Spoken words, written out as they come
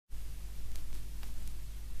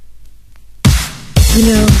You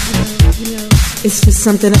know, it's just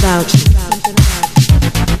something about you.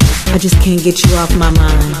 I just can't get you off my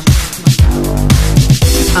mind.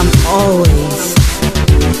 I'm always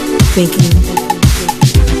thinking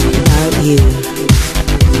about you.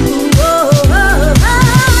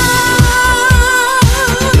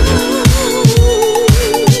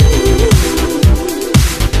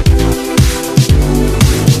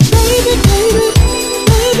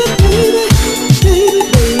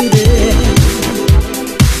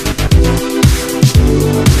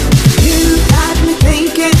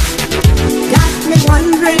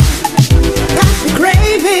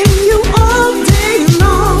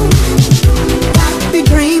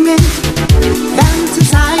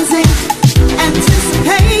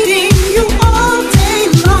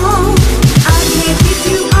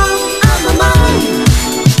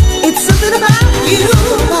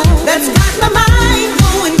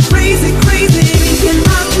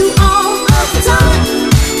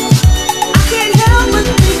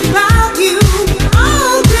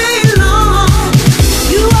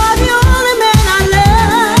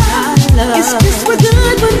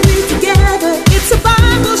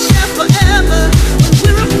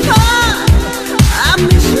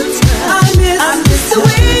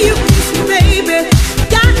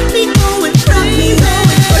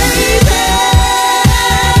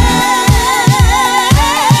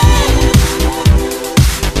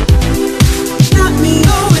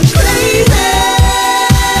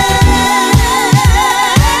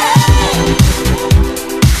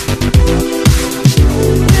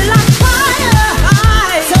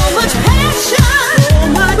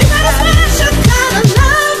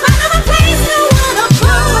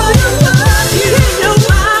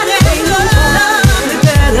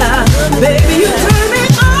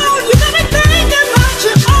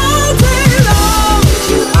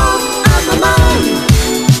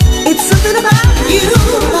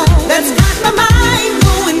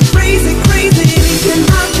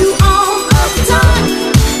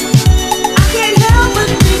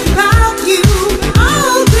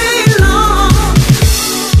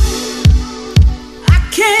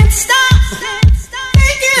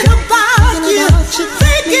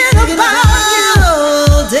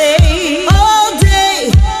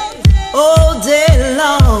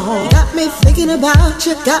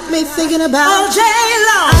 Got me thinking about all day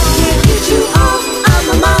long. I can't get you off of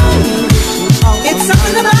my mind. It's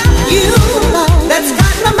something about you that's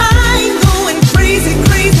got my mind going crazy,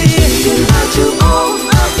 crazy. Thinking about you all